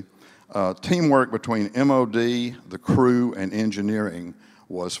JSC. Teamwork between MOD, the crew, and engineering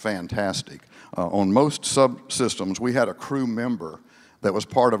was fantastic. On most subsystems, we had a crew member that was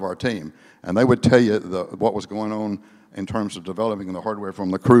part of our team, and they would tell you what was going on in terms of developing the hardware from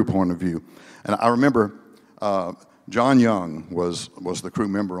the crew point of view. And I remember John Young was the crew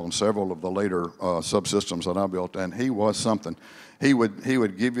member on several of the later subsystems that I built, and he was something. He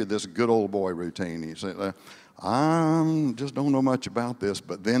would give you this good old boy routine. He said, I just don't know much about this,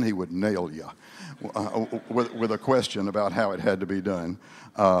 but then he would nail you with a question about how it had to be done.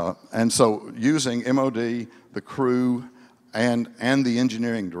 And so using MOD, the crew, and the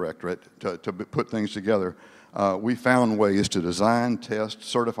engineering directorate to put things together, we found ways to design, test,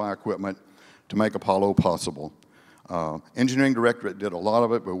 certify equipment to make Apollo possible. Engineering directorate did a lot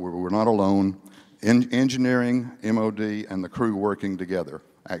of it, but we were not alone. Engineering, MOD, and the crew working together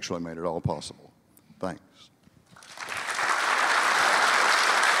actually made it all possible. Thanks.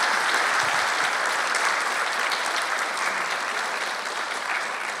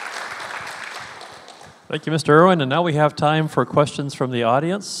 Thank you, Mr. Erwin. And now we have time for questions from the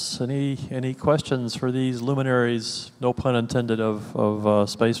audience. Any questions for these luminaries, no pun intended, of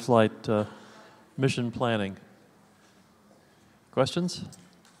spaceflight mission planning? Questions?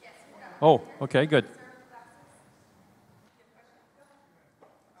 Oh, okay, good.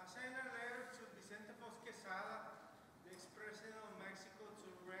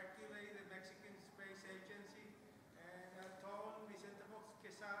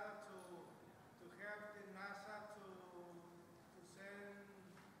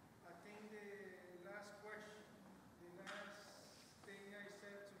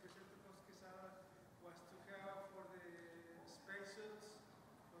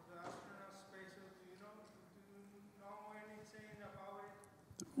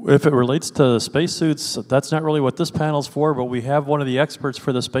 If it relates to spacesuits, that's not really what this panel's for, but we have one of the experts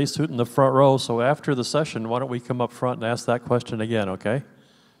for the spacesuit in the front row, so after the session, why don't we come up front and ask that question again, okay?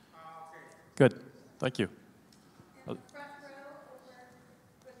 Good, thank you.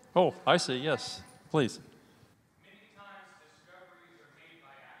 Oh, I see, yes, please.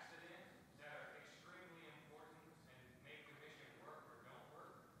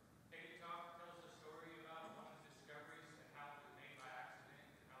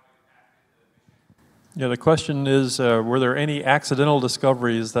 Yeah, the question is, were there any accidental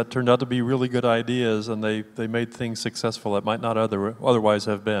discoveries that turned out to be really good ideas and they made things successful that might not otherwise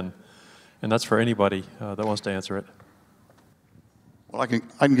have been? And that's for anybody that wants to answer it. Well, I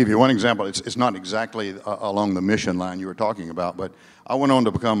can give you one example. It's not exactly along the mission line you were talking about, but I went on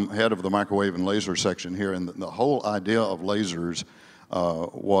to become head of the microwave and laser section here, and the whole idea of lasers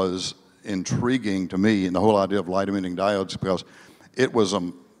was intriguing to me, and the whole idea of light-emitting diodes, because it was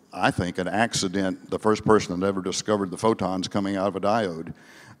I think, an accident. The first person that ever discovered the photons coming out of a diode,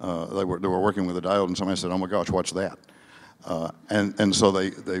 they were working with a diode, and somebody said, "Oh my gosh, what's that?" And so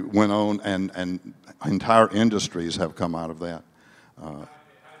they went on, and entire industries have come out of that.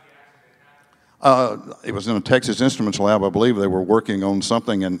 It was in a Texas Instruments lab, I believe. They were working on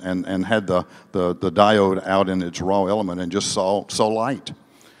something and had the diode out in its raw element and just saw light.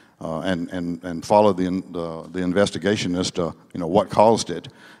 And followed the investigation as to what caused it.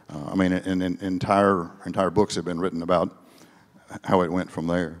 I mean, entire books have been written about how it went from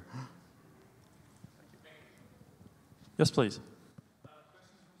there. Yes, please.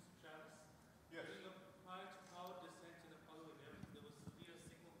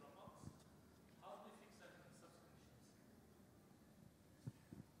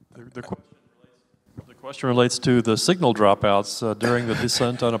 The question relates to the signal dropouts during the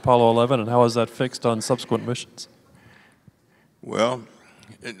descent on Apollo 11, and how is that fixed on subsequent missions? Well,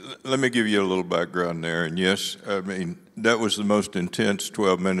 let me give you a little background there. And yes, I mean, that was the most intense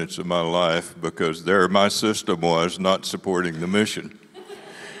 12 minutes of my life, because there my system was not supporting the mission.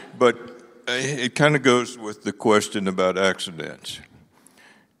 But it kind of goes with the question about accidents.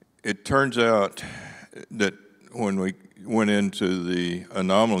 It turns out that when we went into the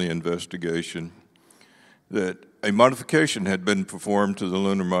anomaly investigation, that a modification had been performed to the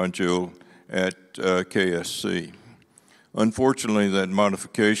lunar module at KSC. Unfortunately, that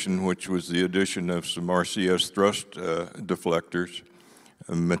modification, which was the addition of some RCS thrust deflectors,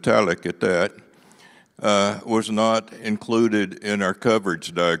 metallic at that, was not included in our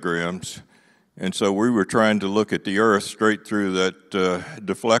coverage diagrams. And so we were trying to look at the Earth straight through that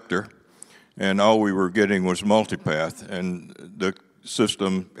deflector, and all we were getting was multipath. And the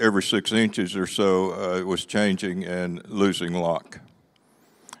system, every 6 inches or so, was changing and losing lock.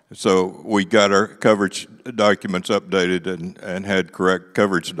 So we got our coverage documents updated and had correct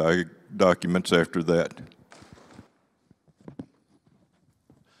coverage documents after that.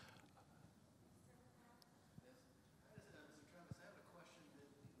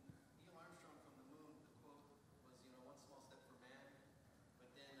 Neil Armstrong from the moon, the quote was, one small step for man,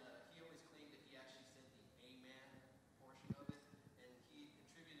 but then he always claimed that he actually said the amen portion of it, and he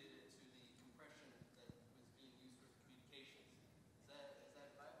attributed it to the compression that was being used for communications. Is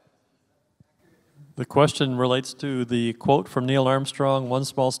that right? The question relates to the quote from Neil Armstrong, "One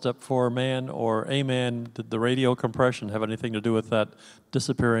small step for man," or "Amen." Did the radio compression have anything to do with that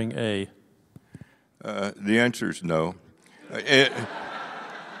disappearing A? The answer is no.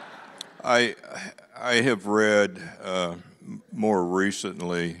 I have read more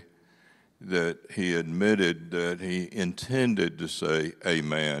recently that he admitted that he intended to say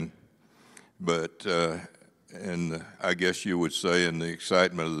amen, but and I guess you would say in the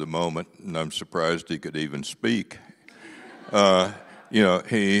excitement of the moment, and I'm surprised he could even speak,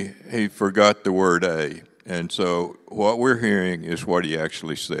 he forgot the word a. And so what we're hearing is what he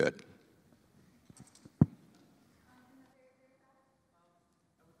actually said.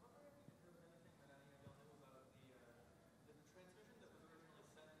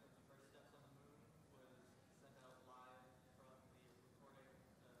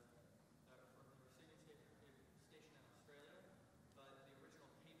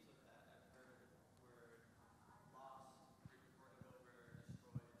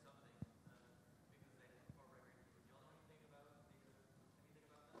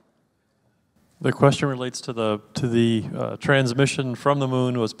 The question relates to the transmission from the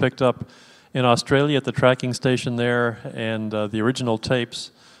moon was picked up in Australia at the tracking station there, and the original tapes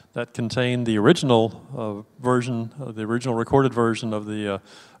that contained the original version, the original recorded version of the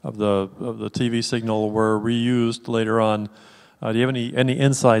TV signal were reused later on. Do you have any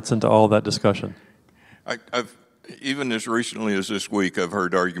insights into all that discussion? even as recently as this week, I've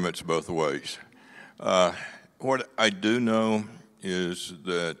heard arguments both ways. What I do know is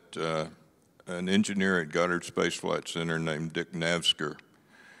that an engineer at Goddard Space Flight Center named Dick Navsker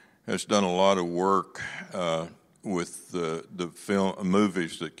has done a lot of work with the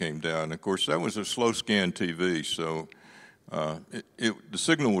movies that came down. Of course, that was a slow scan TV, so the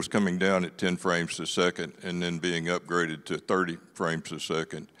signal was coming down at 10 frames a second and then being upgraded to 30 frames a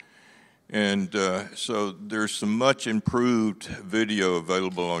second. And so there's some much improved video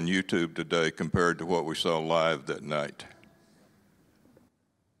available on YouTube today compared to what we saw live that night.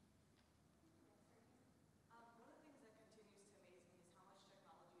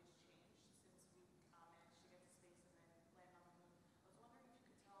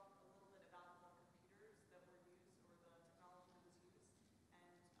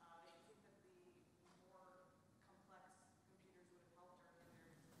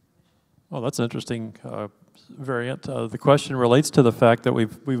 Well, that's an interesting variant. The question relates to the fact that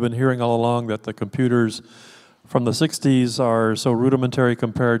we've been hearing all along that the computers from the 60s are so rudimentary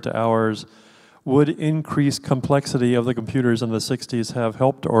compared to ours. Would increased complexity of the computers in the 60s have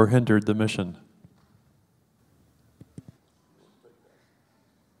helped or hindered the mission?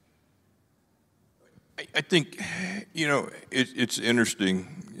 I think, you know, it's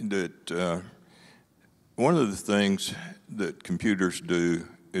interesting that one of the things that computers do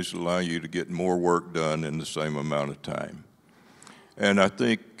is allow you to get more work done in the same amount of time. And I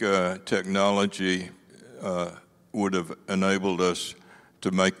think technology would have enabled us to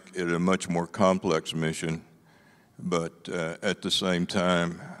make it a much more complex mission, but at the same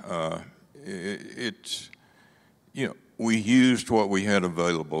time, it's, you know, we used what we had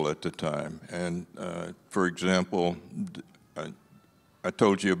available at the time. And for example, I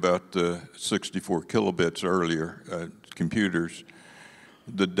told you about the 64 kilobits earlier, computers.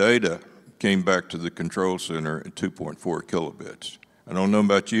 The data came back to the control center at 2.4 kilobits. I don't know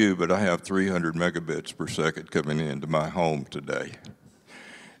about you, but I have 300 megabits per second coming into my home today.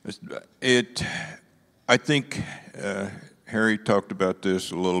 I think Harry talked about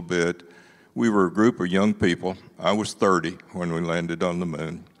this a little bit. We were a group of young people. I was 30 when we landed on the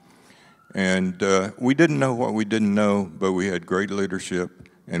moon. And we didn't know what we didn't know, but we had great leadership,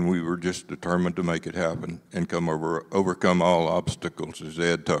 and we were just determined to make it happen and overcome all obstacles, as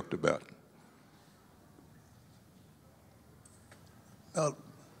Ed talked about.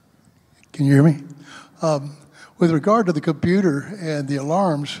 Can you hear me? With regard to the computer and the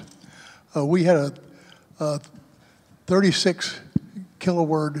alarms, we had a 36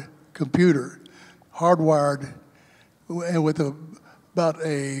 kiloword computer, hardwired, and with about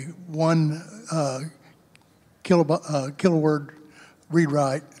a 1 kiloword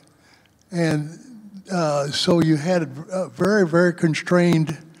read-write. And so you had a very, very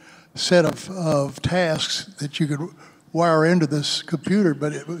constrained set of tasks that you could wire into this computer,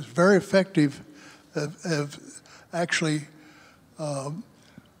 but it was very effective of actually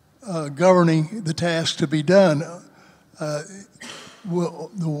governing the tasks to be done.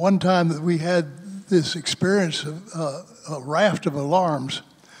 Well, the one time that we had this experience of a raft of alarms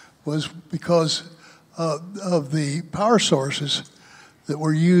was because of the power sources that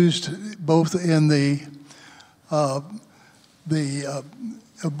were used both in the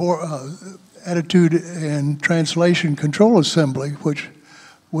attitude and translation control assembly, which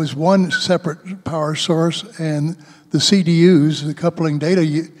was one separate power source, and the CDUs, the coupling data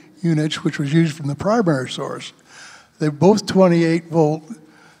units, which was used from the primary source. They're both 28 volt,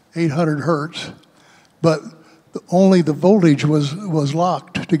 800 hertz, but only the voltage was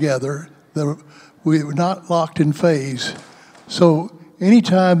locked together. We were not locked in phase. So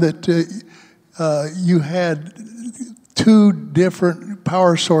anytime that you had two different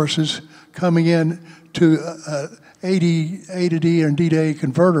power sources coming in to A to D and D to A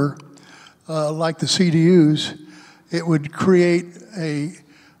converter, like the CDUs, it would create a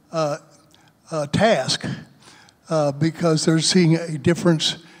task because they're seeing a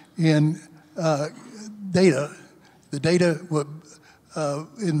difference in data. The data would,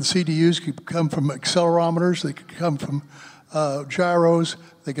 in the CDUs could come from accelerometers, they could come from gyros,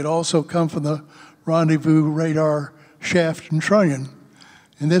 they could also come from the rendezvous radar shaft and trunnion.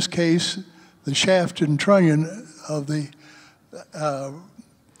 In this case, the shaft and trunnion of the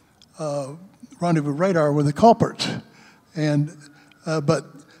rendezvous radar were the culprits. And, but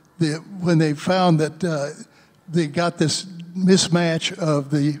when they found that they got this mismatch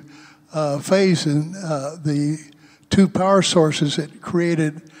of the phase in the two power sources, it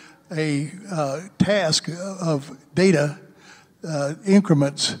created a task of data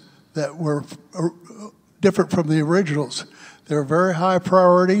increments that were different from the originals. They were very high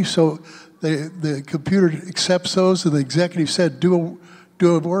priority, so the computer accepts those, and the executive said, do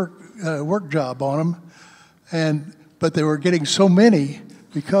a work job on them, but they were getting so many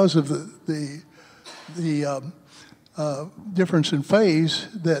because of the difference in phase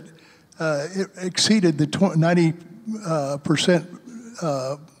that it exceeded the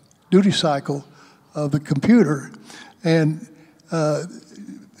 90% duty cycle of the computer, and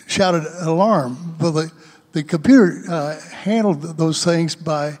shouted an alarm. Well, the computer handled those things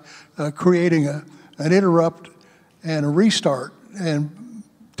by creating an interrupt and a restart, and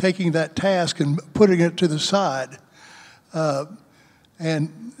taking that task and putting it to the side.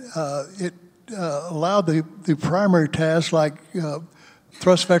 It allowed the primary tasks like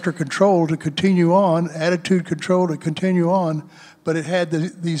thrust vector control to continue on, attitude control to continue on, but it had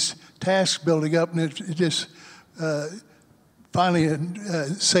these tasks building up, and it just finally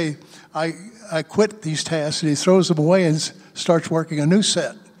say, I quit these tasks, and he throws them away and starts working a new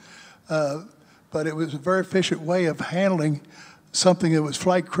set. But it was a very efficient way of handling something that was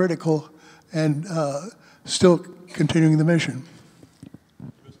flight critical and still continuing the mission.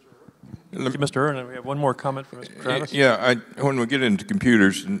 Thank you, Mr. Erwin. We have one more comment from Mr. Travis. Yeah, when we get into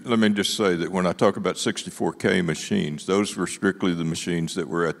computers, let me just say that when I talk about 64K machines, those were strictly the machines that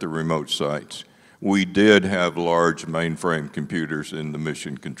were at the remote sites. We did have large mainframe computers in the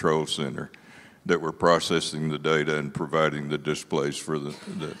Mission Control Center that were processing the data and providing the displays for the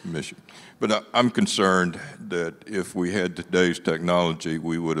mission. But I'm concerned that if we had today's technology,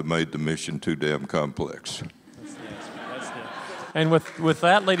 we would have made the mission too damn complex. And with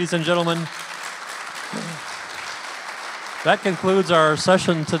that, ladies and gentlemen, that concludes our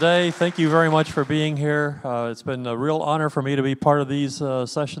session today. Thank you very much for being here. It's been a real honor for me to be part of these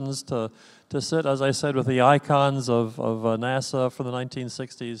sessions, to sit, as I said, with the icons of NASA from the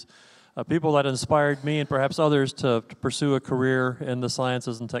 1960s, people that inspired me and perhaps others to pursue a career in the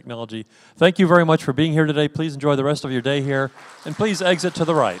sciences and technology. Thank you very much for being here today. Please enjoy the rest of your day here, and please exit to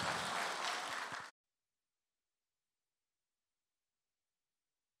the right.